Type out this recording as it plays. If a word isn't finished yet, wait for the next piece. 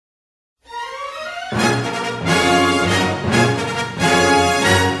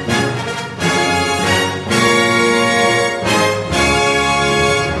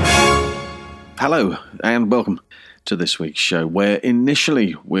Hello, and welcome to this week's show, where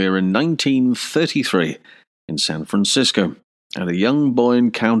initially we're in 1933 in San Francisco, and a young boy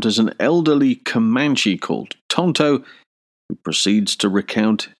encounters an elderly Comanche called Tonto, who proceeds to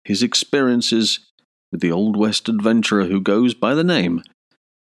recount his experiences with the Old West adventurer who goes by the name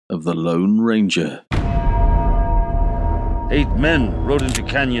of the Lone Ranger. 8 men rode into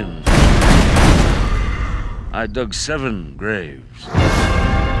canyons. I dug 7 graves.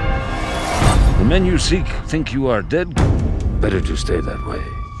 The men you seek think you are dead. Better to stay that way.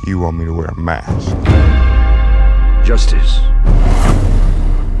 You want me to wear a mask? Justice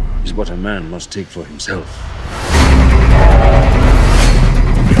is what a man must take for himself.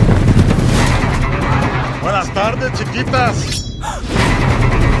 Buenas tardes, chiquitas.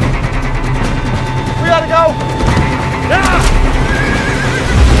 We gotta go! Yeah!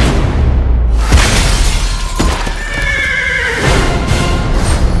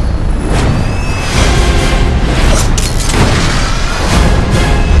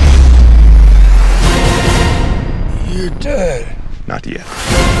 You're dead. Not yet.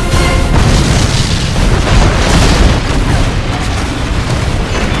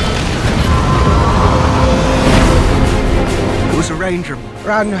 It was a ranger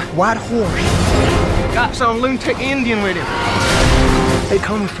riding a white horse. Got some lunatic Indian with him. They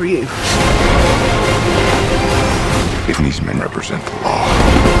coming for you. If these men represent the law,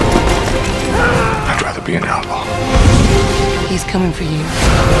 I'd rather be an outlaw. He's coming for you.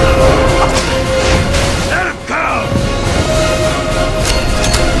 Let him go!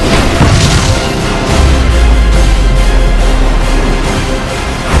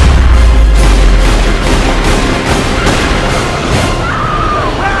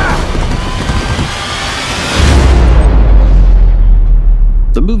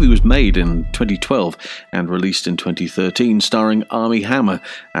 The movie was made in 2012 and released in 2013, starring Armie Hammer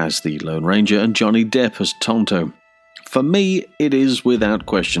as the Lone Ranger and Johnny Depp as Tonto. For me, it is without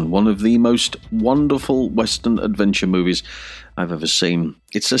question one of the most wonderful Western adventure movies I've ever seen.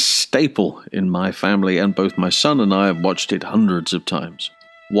 It's a staple in my family, and both my son and I have watched it hundreds of times.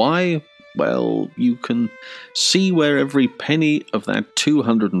 Why? Well, you can see where every penny of that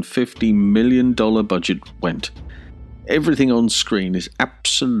 $250 million budget went. Everything on screen is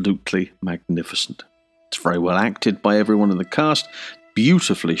absolutely magnificent. It's very well acted by everyone in the cast,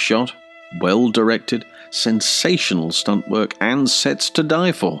 beautifully shot, well directed, sensational stunt work, and sets to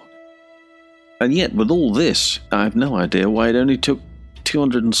die for. And yet, with all this, I have no idea why it only took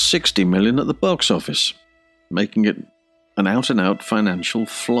 $260 million at the box office, making it an out-and-out financial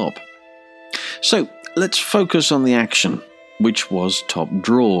flop. So, let's focus on the action, which was top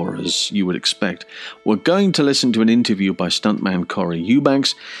drawer, as you would expect. We're going to listen to an interview by stuntman Corey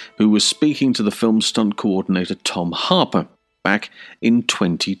Eubanks, who was speaking to the film's stunt coordinator Tom Harper back in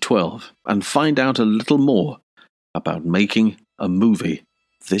 2012, and find out a little more about making a movie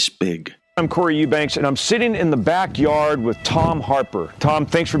this big. I'm Corey Eubanks, and I'm sitting in the backyard with Tom Harper. Tom,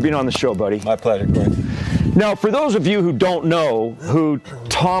 thanks for being on the show, buddy. My pleasure, Corey. Now, for those of you who don't know who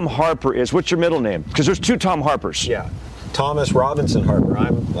Tom Harper is, what's your middle name? Because there's 2 Tom Harpers. Yeah. Thomas Robinson Harper.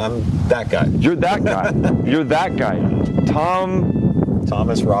 I'm that guy. You're that guy. You're that guy.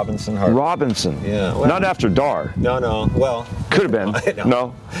 Thomas Robinson Harper. Robinson. Yeah. Well, not after Dar. No. Well, could have been.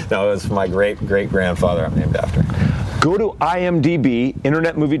 No, it was my great-great-grandfather I'm named after. Go to IMDb,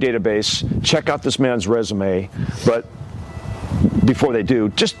 Internet Movie Database, check out this man's resume, but before they do,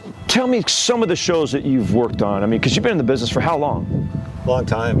 just tell me some of the shows that you've worked on. I mean, because you've been in the business for how long? Long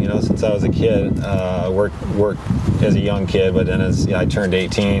time, since I was a kid. Worked as a young kid, but then as I turned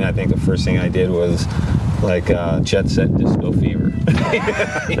 18, I think the first thing I did was like Jet Set Disco Fever.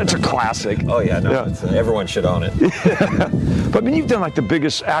 That's a classic. Oh yeah, no, yeah. Everyone should own it. But I mean, you've done like the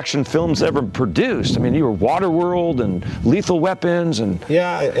biggest action films ever produced. I mean, you were Waterworld and Lethal Weapons, and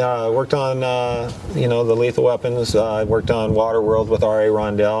I worked on the Lethal Weapons. I worked on Waterworld with R.A.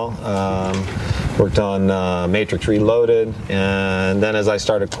 Rondell. Worked on Matrix Reloaded, and then as I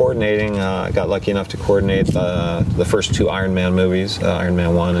started coordinating, I got lucky enough to coordinate the first 2 Iron Man movies, Iron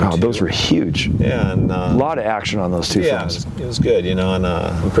Man 1 and 2. Those were huge. Yeah, and a lot of action on those 2 films. It was good, and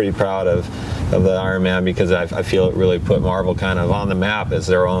I'm pretty proud of the Iron Man because I feel it really put Marvel kind of on the map as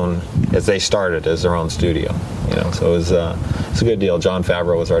they started as their own studio. So it's a good deal. Jon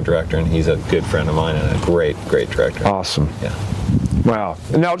Favreau was our director, and he's a good friend of mine and a great director. Awesome. Yeah. Wow.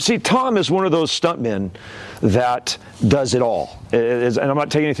 Now, see, Tom is one of those stuntmen that does it all. And I'm not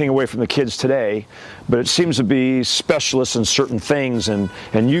taking anything away from the kids today, but it seems to be specialists in certain things. And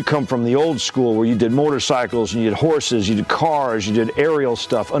you come from the old school where you did motorcycles, and you did horses, you did cars, you did aerial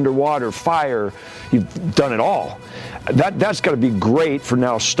stuff, underwater, fire. You've done it all. That's got to be great for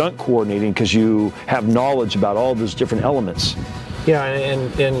now stunt coordinating, because you have knowledge about all those different elements. Yeah,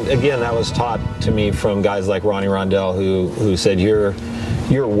 and again, that was taught to me from guys like Ronnie Rondell, who said your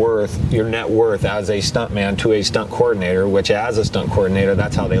net worth as a stuntman to a stunt coordinator, which as a stunt coordinator,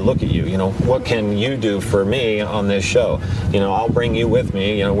 that's how they look at you. You know, what can you do for me on this show? You know, I'll bring you with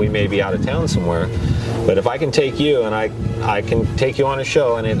me. You know, we may be out of town somewhere, but if I can take you and I can take you on a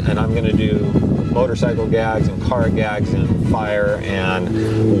show, and I'm going to do motorcycle gags and car gags and fire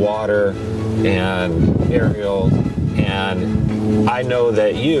and water and aerials, and I know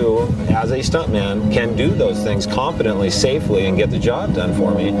that you, as a stuntman, can do those things competently, safely, and get the job done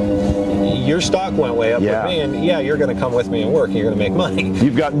for me. Your stock went way up with me, and you're going to come with me and work, and you're going to make money.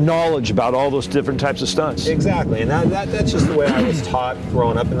 You've got knowledge about all those different types of stunts. Exactly, and that's just the way I was taught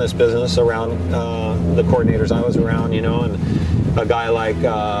growing up in this business around the coordinators I was around, you know, and a guy like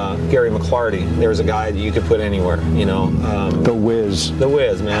Gary McClarty, there's a guy that you could put anywhere, you know. The Wiz. The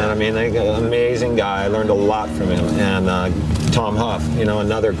Wiz, man. I mean, amazing guy. I learned a lot from him. And Tom Huff, you know,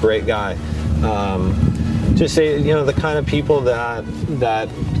 another great guy. Just say, you know, the kind of people that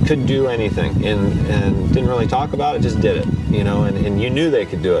could do anything and didn't really talk about it, just did it, you know, and you knew they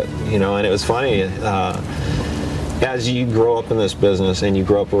could do it, you know. And it was funny, as you grow up in this business and you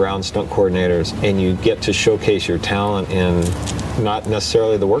grow up around stunt coordinators and you get to showcase your talent in not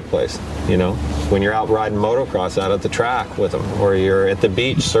necessarily the workplace, you know, when you're out riding motocross out at the track with them, or you're at the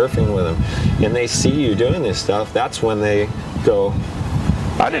beach surfing with them, and they see you doing this stuff, that's when they go,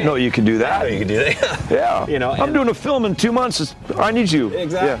 I didn't know you could do that. I didn't know you could do that. Yeah. You know, I'm doing a film in 2 months. I need you.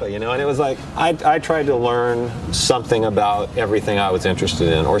 Exactly. Yeah. You know, and it was like I tried to learn something about everything I was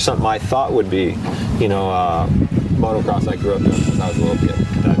interested in, or something I thought would be, you know, motocross. I grew up doing since I was a little kid.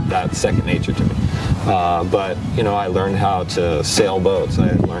 That's second nature to me. But you know, I learned how to sail boats.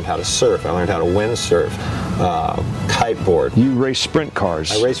 I learned how to surf. I learned how to windsurf, kiteboard. You race sprint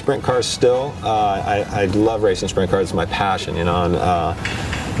cars. I race sprint cars still. I love racing sprint cars. It's my passion, you know.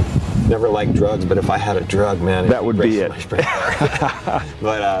 And never liked drugs, but if I had a drug, man, that would be it. My sprint car.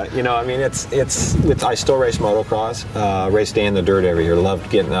 But you know, I mean, it's I still race motocross. Race Day in the Dirt every year. Loved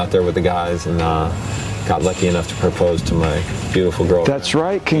getting out there with the guys, and got lucky enough to propose to my beautiful girl. That's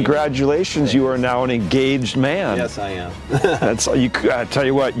right. Congratulations. You are now an engaged man. Yes, I am. That's you. I tell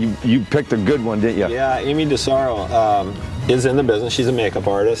you what, you picked a good one, didn't you? Yeah, Amy DeSaro is in the business. She's a makeup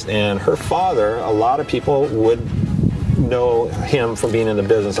artist, and her father, a lot of people would know him from being in the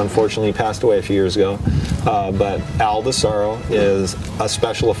business. Unfortunately, he passed away a few years ago. But Al DeSaro is a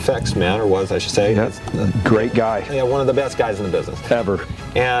special effects man, or was, I should say. Yeah, great guy. Yeah, one of the best guys in the business. Ever.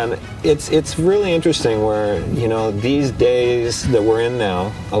 And it's really interesting where, you know, these days that we're in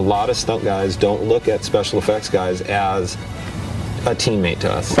now, a lot of stunt guys don't look at special effects guys as a teammate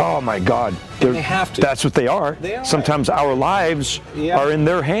to us. Oh my God. They have to. That's what they are. They are. Sometimes our lives are in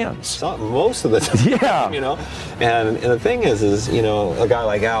their hands. Most of the time. Yeah. You know, and the thing is, you know, a guy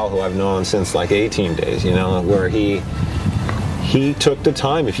like Al, who I've known since like 18 days, you know, where he took the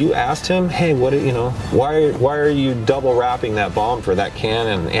time. If you asked him, hey, what, you know, why are you double wrapping that bomb for that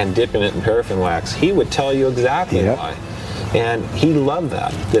can and dipping it in paraffin wax? He would tell you exactly why. And he loved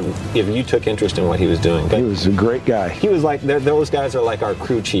that if you took interest in what he was doing. But he was a great guy. He was like, those guys are like our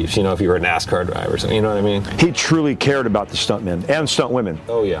crew chiefs, you know, if you were a NASCAR driver, so, you know what I mean? He truly cared about the stuntmen and stunt women.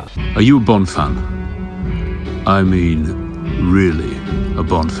 Oh, yeah. Are you a Bond fan? I mean, really a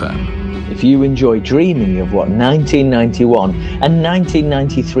Bond fan? If you enjoy dreaming of what 1991 and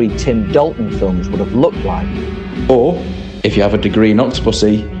 1993 Tim Dalton films would have looked like, or if you have a degree in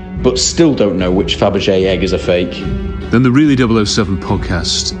Octopussy but still don't know which Fabergé egg is a fake, then the Really 007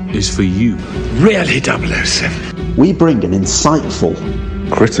 podcast is for you. Really 007. We bring an insightful,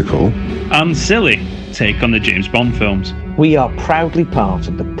 critical, and silly take on the James Bond films. We are proudly part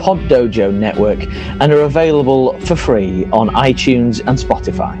of the Pod Dojo network and are available for free on iTunes and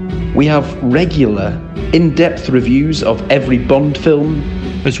Spotify. We have regular, in-depth reviews of every Bond film,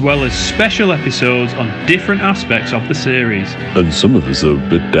 as well as special episodes on different aspects of the series. And some of us are a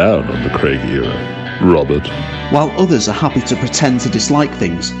bit down on the Craig era. Robert. While others are happy to pretend to dislike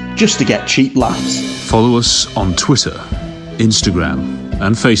things just to get cheap laughs. Follow us on Twitter, Instagram,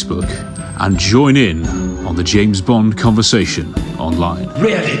 and Facebook, and join in on the James Bond conversation online.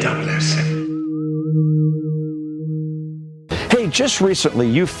 Really 007. Hey, just recently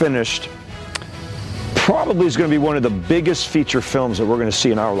you finished probably is going to be one of the biggest feature films that we're going to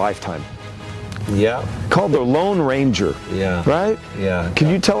see in our lifetime. Yeah. Called The Lone Ranger. Yeah. Right? Yeah. Can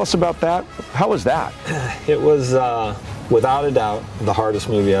you tell us about that? How was that? It was, without a doubt, the hardest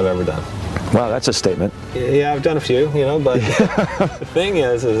movie I've ever done. Wow, that's a statement. Yeah, I've done a few, but the thing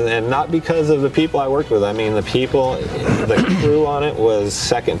is, and not because of the people I worked with. I mean, the crew on it was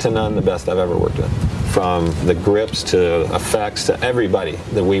second to none, the best I've ever worked with. From the grips to effects to everybody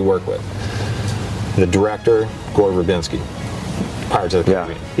that we work with. The director, Gore Verbinski, Pirates of the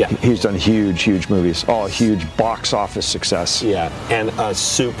Caribbean. Yeah. He's done huge movies. All huge box office success. Yeah, and a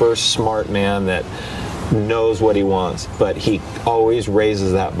super smart man that knows what he wants, but he always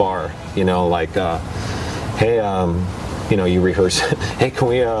raises that bar. Hey, you rehearse. Hey, can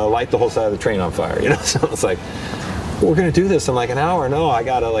we light the whole side of the train on fire? So it's like, we're gonna do this in like an hour. No, I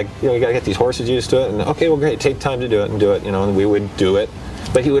gotta we gotta get these horses used to it. And okay, well, great, take time to do it. And we would do it.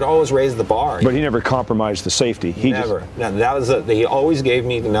 But he would always raise the bar. But he never compromised the safety. Never. He always gave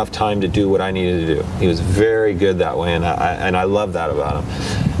me enough time to do what I needed to do. He was very good that way, and I love that about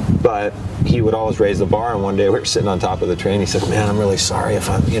him. But he would always raise the bar, and one day we were sitting on top of the train. He said, "Man, I'm really sorry if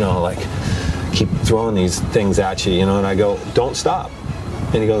I'm, keep throwing these things at you, And I go, "Don't stop."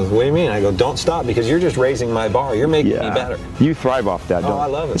 And he goes, "What do you mean?" I go, "Don't stop, because you're just raising my bar. You're making me better." You thrive off that, don't you? I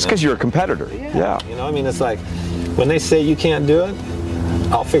love it. It's because you're a competitor. Yeah. It's like when they say you can't do it,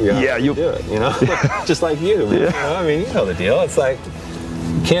 I'll figure out how to do it, Just like you. Yeah. You know the deal. It's like,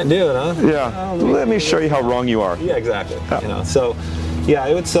 can't do it, huh? Yeah. Let me show you how wrong you are. Yeah, exactly. So,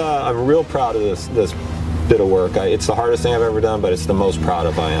 it's I'm real proud of this bit of work. It's the hardest thing I've ever done, but it's the most proud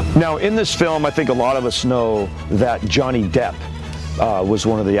of I am. Now, in this film, I think a lot of us know that Johnny Depp was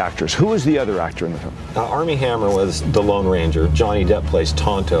one of the actors. Who was the other actor in the film? Armie Hammer was the Lone Ranger. Johnny Depp plays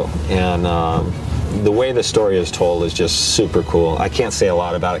Tonto, and the way the story is told is just super cool. I can't say a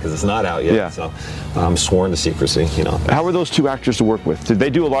lot about it because it's not out yet, so I'm sworn to secrecy, How were those two actors to work with? Did they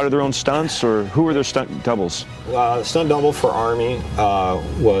do a lot of their own stunts, or who were their stunt doubles? The stunt double for Armie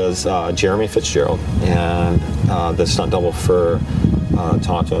was Jeremy Fitzgerald, and the stunt double for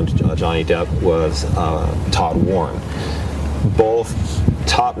Tonto and Johnny Depp was Todd Warren. Both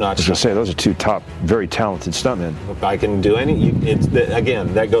top-notch. I was going to say, those are two top, very talented stuntmen. If I can do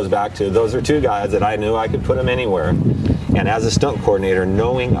again, that goes back to, those are two guys that I knew I could put them anywhere. And as a stunt coordinator,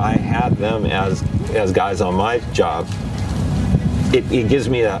 knowing I had them as guys on my job, it gives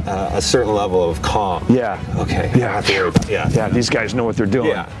me a certain level of calm. Yeah. Okay. Yeah. Yeah, these guys know what they're doing.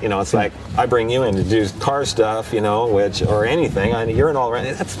 Yeah. It's like, I bring you in to do car stuff, or anything. You're an all-around.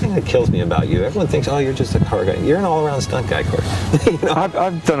 That's the thing that kills me about you. Everyone thinks, oh, you're just a car guy. You're an all-around stunt guy, Corey.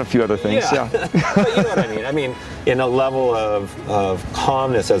 I've done a few other things, yeah. But you know what I mean. I mean, in a level of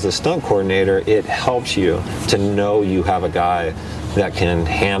calmness as a stunt coordinator, it helps you to know you have a guy that can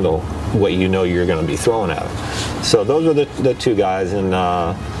handle what you're going to be throwing at him. So those are the two guys, and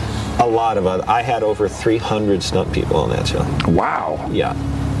a lot of other. I had over 300 stunt people on that show. Wow. Yeah.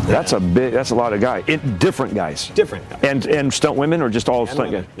 That's a lot of guys. Different guys. Different guys. And stunt women, or just all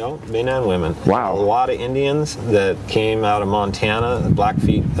stunt guys? guys? No, men and women. Wow. A lot of Indians that came out of Montana,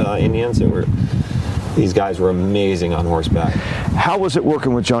 Blackfeet Indians. These guys were amazing on horseback. How was it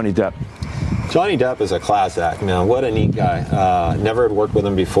working with Johnny Depp? Johnny Depp is a class act, man. What a neat guy. Never had worked with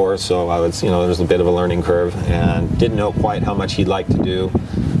him before, so I was, there's a bit of a learning curve, and didn't know quite how much he'd like to do.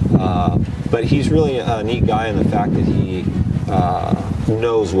 But he's really a neat guy in the fact that he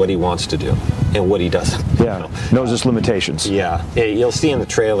knows what he wants to do and what he doesn't. Yeah, knows his limitations. Yeah. You'll see in the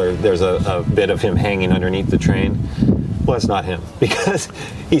trailer, there's a bit of him hanging underneath the train. Well, it's not him, because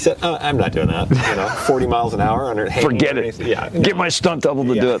he said, I'm not doing that. 40 miles an hour under. Forget it. Yeah. Get my stunt double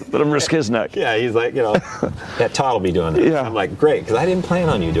to do it. Let him risk his neck. Yeah, he's like, that Todd will be doing that. Yeah. I'm like, great, because I didn't plan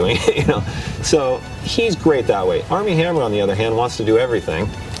on you doing it, So he's great that way. Armie Hammer, on the other hand, wants to do everything.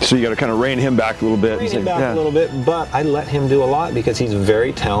 So you got to kind of rein him back a little bit. Rein him back a little bit, but I let him do a lot because he's a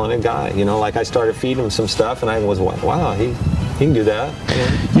very talented guy. Like I started feeding him some stuff, and I was like, wow, he can do that.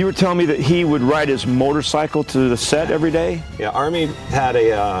 You were telling me that he would ride his motorcycle to the set every day? Yeah, Armie has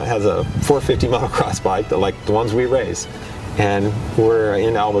a 450 motocross bike, like the ones we race. And we're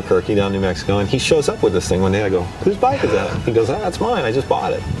in Albuquerque, down New Mexico, and he shows up with this thing one day. I go, whose bike is that? He goes, that's mine. I just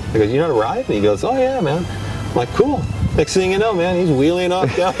bought it. I go, you know how to ride? And he goes, oh, yeah, man. I'm like, cool. Next thing you know, man, he's wheeling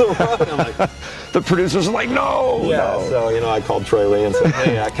off down the road. I'm like, the producers are like, no. Yeah, no. So, I called Troy Lee and said,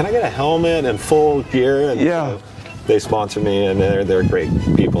 hey, can I get a helmet and full gear? And yeah. They sponsor me, and they're great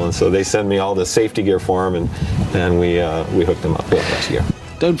people. And so they send me all the safety gear for him, and we hooked him up with that gear.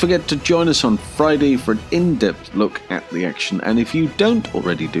 Don't forget to join us on Friday for an in-depth look at the action. And if you don't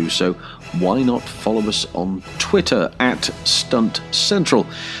already do so, why not follow us on Twitter @StuntCentral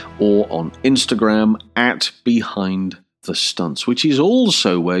or on Instagram @BehindTheStunts. the Stunts, which is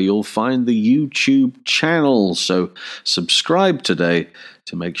also where you'll find the YouTube channel. So subscribe today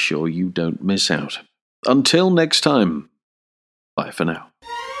to make sure you don't miss out. Until next time, bye for now.